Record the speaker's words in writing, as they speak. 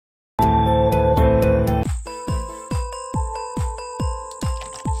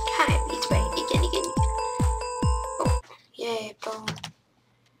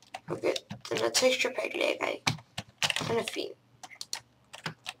texture pack lægger i. Den er fin.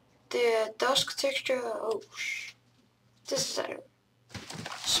 Det er dusk texture. Oh. Det er så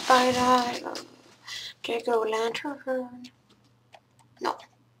spider eller jack-o'-lantern. Nå.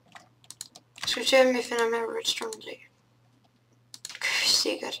 Skal vi se, om vi finder mere redstone til.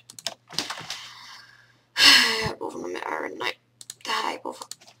 Sikkert. Jeg har brug for noget mere iron. Nej, det har jeg ikke brug for.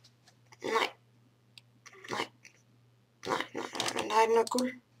 Nej. Der er ikke noget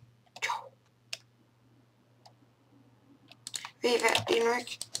guld. Jo. Ved I hvad, det er nu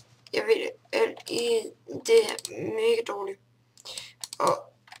ikke. Jeg ved det. Det er mega dårligt.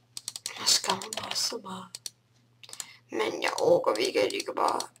 Og jeg skammer mig så meget. Men jeg orker ikke, at jeg kan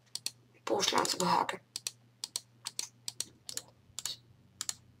bare bruge slanser på hakke.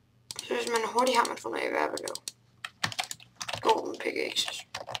 Så hvis man er hurtig, har man fundet af, hvad jeg vil lave. Golden pickaxes.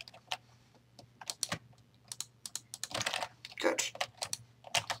 Godt.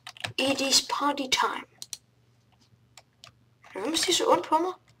 It is party time. Hvem siger så ondt på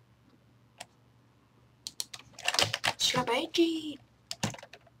mig? Slap af, G.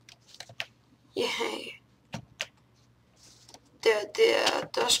 Yeah. Det er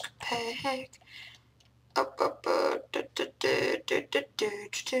dusk pack. Up.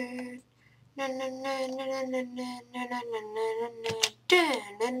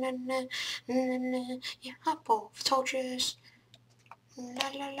 Jeg har brug for torches. La.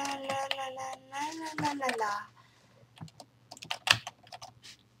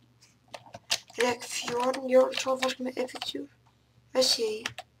 Det er 14, jo, det tror jeg faktisk er mere effektivt. Hvad siger I?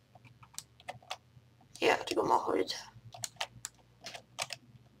 Ja, det går meget hurtigt.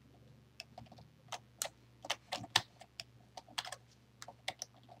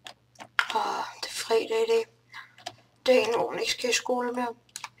 Det er fredag i dag. Dagen, hvor man ikke skal i skole mere.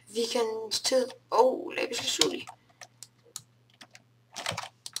 Weekendens tid. Lapis lazuli.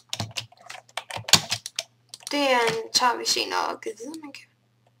 Det tager vi senere og giver videre, man kan.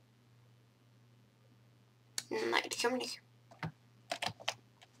 Nej, det kan man ikke.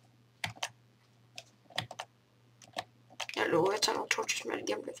 Jeg lover, jeg tager nogle torches med det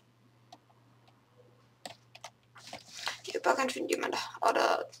gennem lidt. Jeg vil bare gerne finde diamanter, og der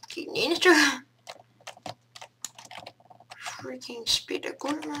er den ene stykke. Freaking spit af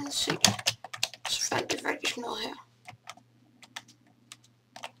guld, man se. Så fandt jeg faktisk noget her.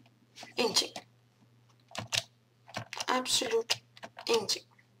 Ingenting. Absolut ingenting.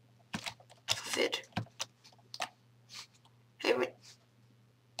 For fedt. Hey, men.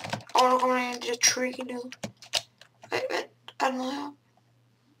 Nu kommer der en af de der tricky lyd. Vent, er der noget her?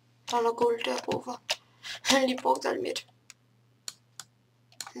 Der er noget guld, der er brug for. Jeg har lige brugt alt mit.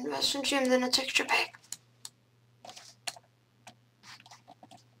 Hvad synes I om den her texture pack?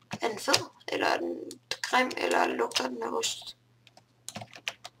 Er den fed? Eller er den grim? Eller lugter den af ost?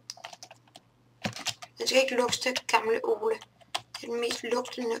 Den skal ikke lugte af gamle Ole. Det er den mest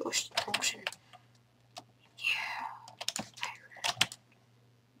lugtende ost nogensinde.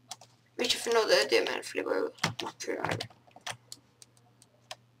 Hvis jeg finder ud af det, man flipper ud.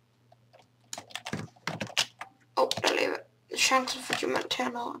 Der lever chancen for diamant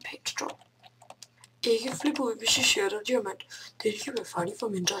hernede og pænt stor. Ikke flippe ud, hvis I siger, der er diamant. Det kan være farligt for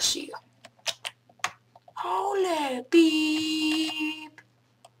mindre siger. Hold beep.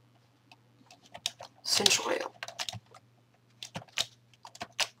 Censurere.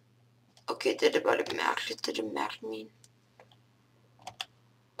 Okay, det er bare lidt mærkeligt. Det er det mærkeligt mine.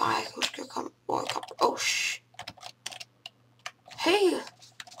 Bare jeg kan huske at komme. Shh. Hey.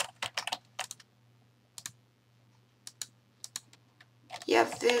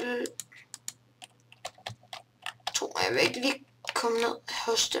 Jeg vil ikke lige komme ned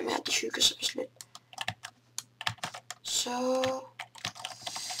hos dem her, de hygger sig vist lidt. Så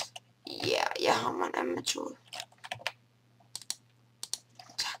ja, jeg har mig en anden metode.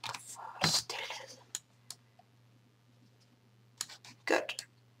 Tak for stillhed. Godt.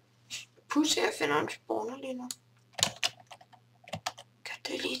 Pludselig jeg finder en spawner lige nu. Godt,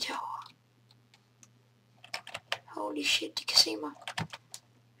 det er lige derovre. Holy shit, de kan se mig.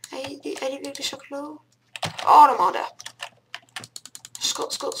 Er de virkelig så kloge? Der er meget der.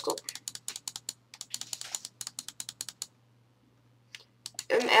 Skål.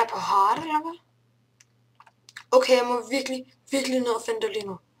 Er jeg på hard, eller hvad? Okay, jeg må virkelig ned og finde det lige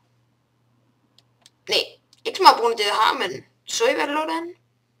nu. Nej, ikke så meget brug det jeg har, men så I hvad der lå derinde?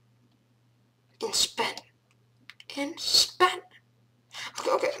 En spand.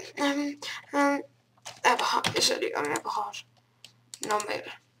 Okay. Jeg er på hard. Jeg ser lige, om jeg er på hard.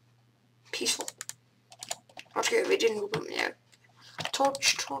 Normal. Peaceful. Måske jeg ved det nu, men jeg...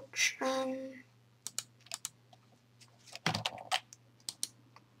 Torch.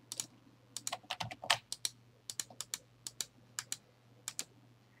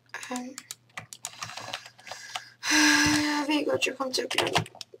 Jeg ved godt, jeg kommer til at glemme.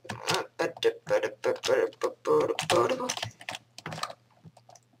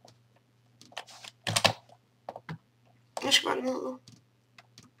 Jeg skal bare ned nu.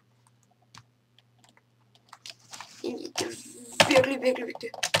 Det er virkelig, virkelig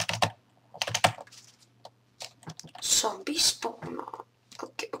vigtigt. Zombie spawner.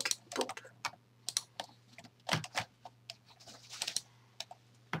 Okay. Bup.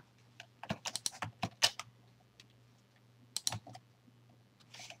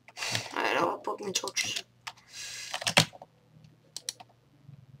 Nej, der var på min torches.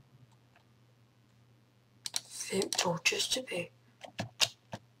 Fem torches tilbage.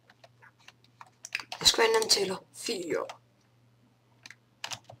 Jeg skal være en tæller. 4.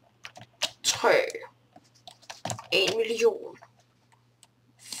 3. 1 million.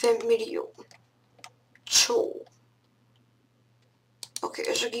 5 million. 2. Okay,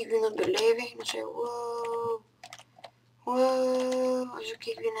 og så gik vi ned med lavaen og sagde, wow. Og så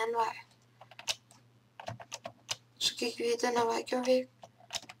gik vi en anden vej. Så gik vi den her vej, gjorde vi ikke?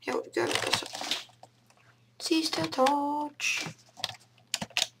 Jo, det gør vi, og så sidste torch.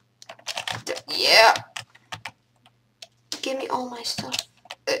 Yeah. Give me all my stuff.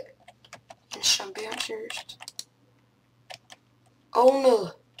 En zombie, er seriøst. Og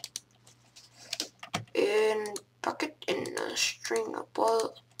noget. En bucket, en string og brød.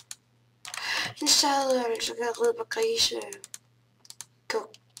 En sadel, så kan jeg ride på grise.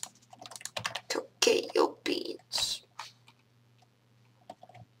 Cacao beans.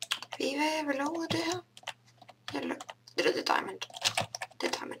 Ved I hvad jeg vil love det her? Det er diamond. Det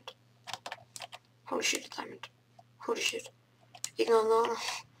er diamond. Holy shit, det er diamond. Holy shit. Ikke noget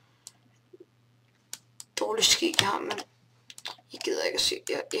dårligt skik jeg har, men jeg gider ikke at se.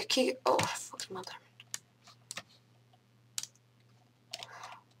 Jeg kigger. Fuck det meget diamond.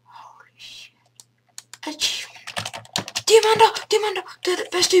 Holy shit. Diamanter. Det er det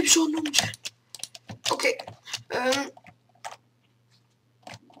bedste episode nogensinde. Okay.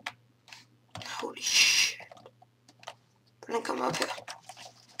 Holy shit. Hvordan kommer jeg op her?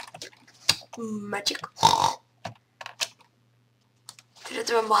 Magic.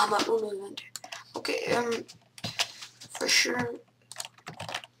 Det var meget unødvendigt. Okay, for sure.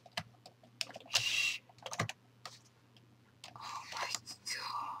 Oh my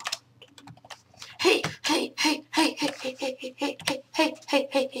god. Hey.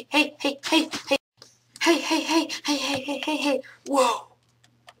 Wow.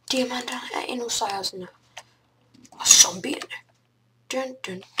 Diamanter er endnu sejere sådan her. Og zombierne. Dun.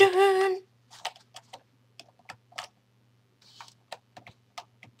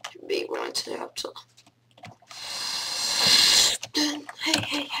 Jeg ved ikke, hvor lang tid jeg har optaget.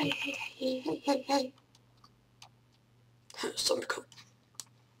 Hey. Zombie kom.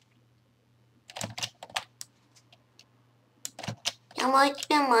 Jeg må ikke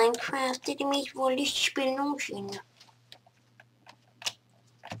spille Minecraft. Det er det mest voldelige spil nogensinde.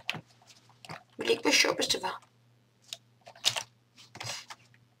 Vil det ikke være sjovt, hvis det var?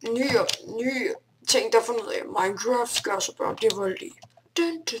 Nye ting, der fundet ud af Minecraft gør så børn bliver voldelige.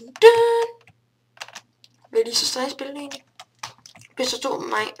 Dun. Vil jeg lige så stadig spille det egentlig? Hvis der stod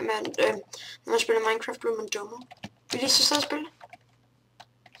når man spiller Minecraft, bliver man dummer. Vil jeg lige så stadig spille det?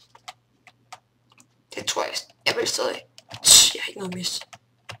 Det tror jeg. Jeg vil stadig. Jeg har ikke noget mis.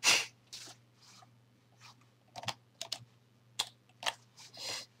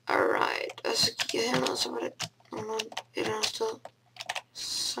 Alright. Og så kigger jeg herned, så var det et eller andet sted.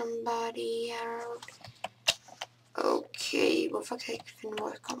 Somebody out. Okay, hvorfor kan jeg ikke finde, hvor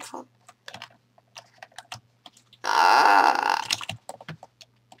jeg kommer fra?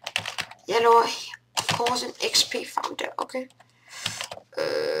 Jeg lover, of course, en XP farm der, okay?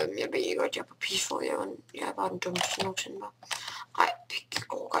 Jeg ved ikke godt, jeg er på P4, jeg er bare den dummeste nogensinde var. Ej, det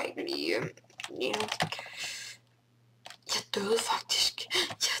overgår ikke lige nu. Jeg døde faktisk.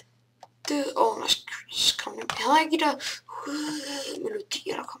 Nå, skræmmende. Jeg havde ikke de der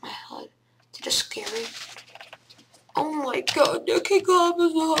melodier, der kommer. Jeg havde det der scary. Oh my god, jeg kan ikke hoppe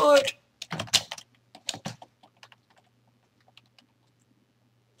så højt.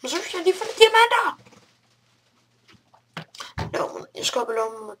 Men så skal jeg lige få de diamanter. Lommen. Jeg skal op i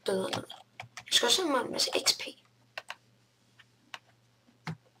lommen med bedre ned. Jeg skal også have en masse XP.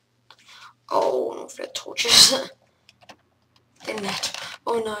 Nogle flere torches. Det er nat.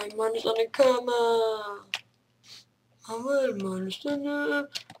 Nej, monsterne kommer. Monsterne.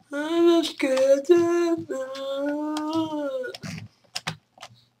 Hvad skal det være?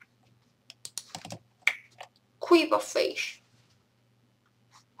 Creeper face.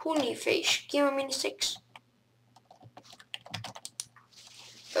 Honey face. Giv mig mine 6.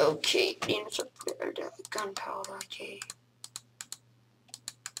 Okay, lige nu så bliver alt der gunpowder, okay.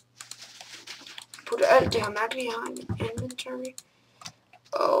 Putter alt det her mærkelige, jeg har i min inventory.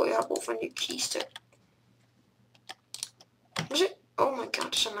 Og jeg har brug for en ny kiste. Se. Oh my god, det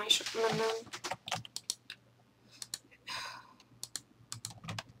er så nice. Men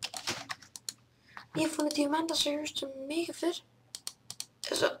jeg har fundet diamanter, seriøst, det er mega fedt.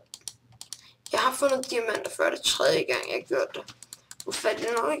 Altså, jeg har fundet diamanter før, det tredje gang jeg har gjort det.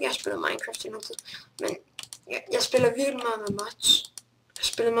 Ufatteligt nok ikke, jeg spiller Minecraft i noget tid. Men jeg spiller virkelig meget med mods. Jeg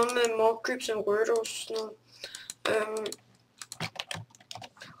spiller meget med more creeps and weirdos, sådan noget.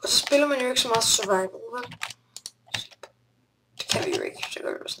 Og så spiller man jo ikke så meget survival, vel? Det kan vi jo ikke, så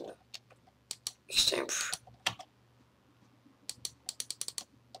gør det sådan der. Extreme.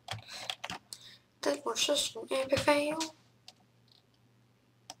 That was just an epic fail.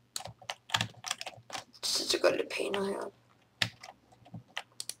 Det gør lidt pænere heroppe.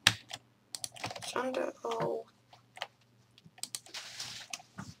 Sådan der, og...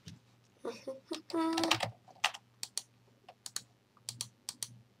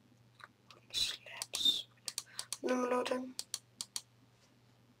 Slaps. Nu må lave dem.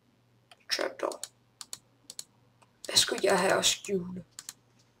 Trapdoor. Hvad skulle jeg have at skjule?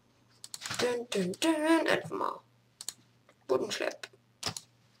 Dun dun dun, alt for meget. Wooden slab.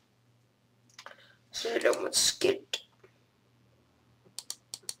 Så jeg laver mig et skilt.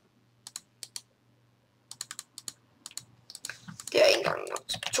 Det er ikke engang nok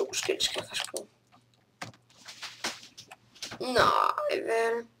til 2 skilt, skal jeg faktisk bruge. Nej,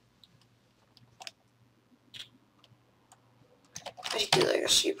 vel. Jeg gider ikke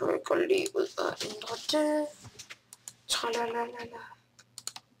at sige på, at jeg går lige ud og ændre det. Tralalala.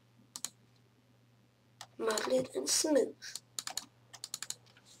 Meget en smed.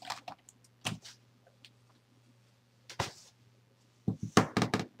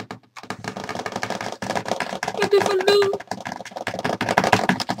 Jeg bliver for lyd.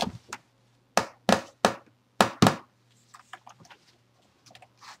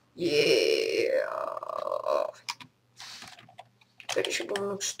 Yeah. Det skal bruge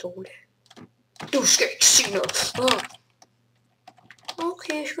nogle stole. Du skal ikke sige noget.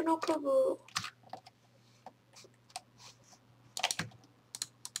 Okay, jeg skal nok prøve.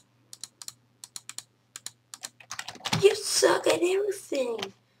 You suck at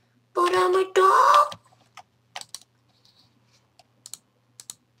everything. But I'm a dog.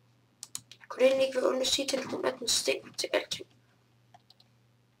 Kunne det egentlig ikke være ondt at sige til en hund, at den stinker til alting?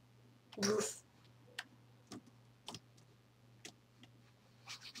 Roof.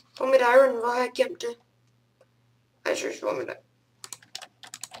 Hvor mit iron, hvor har jeg gemt det? Jeg synes, hvor mit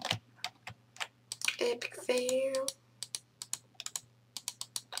epic fail.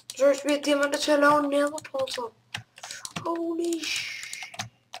 Så vi har diamanter til at lave en netherportal. Holy shit.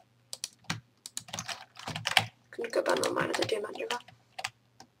 Kan du gøre bare noget mig, der diamanter, hva'?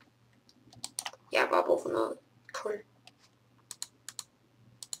 Jeg har bare brug for noget kul.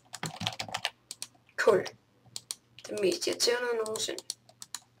 Kul. Det mest irriterende nogensinde.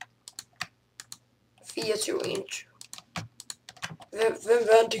 24-21. Hvem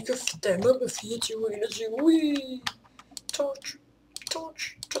var det, kan Danmark med 24-21? Ui! Torch.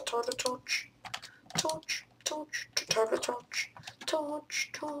 Torch. Total torch. Torch. Torch. Total torch.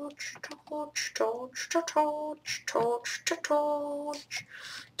 Torch. Torch. Torch. Torch. Torch. Torch. Torch.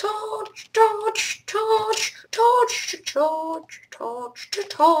 Torch. Torch. Torch. Torch. Torch. Torch. Torch. Torch.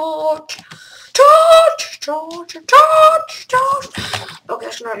 Torch. Torch. Torch. Okay,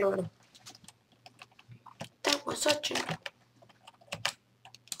 jeg skal nok lukke det. That was such a...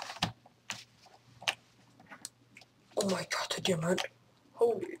 Oh my god, det er diamant.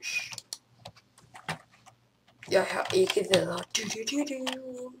 Holy shit. Jeg har ikke været.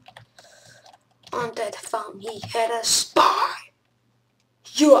 On that farm he had a spy.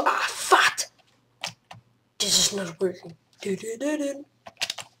 You are fat. This is not working.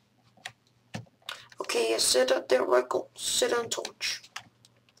 Okay, jeg sætter der, hvor jeg går. Sætter en torch.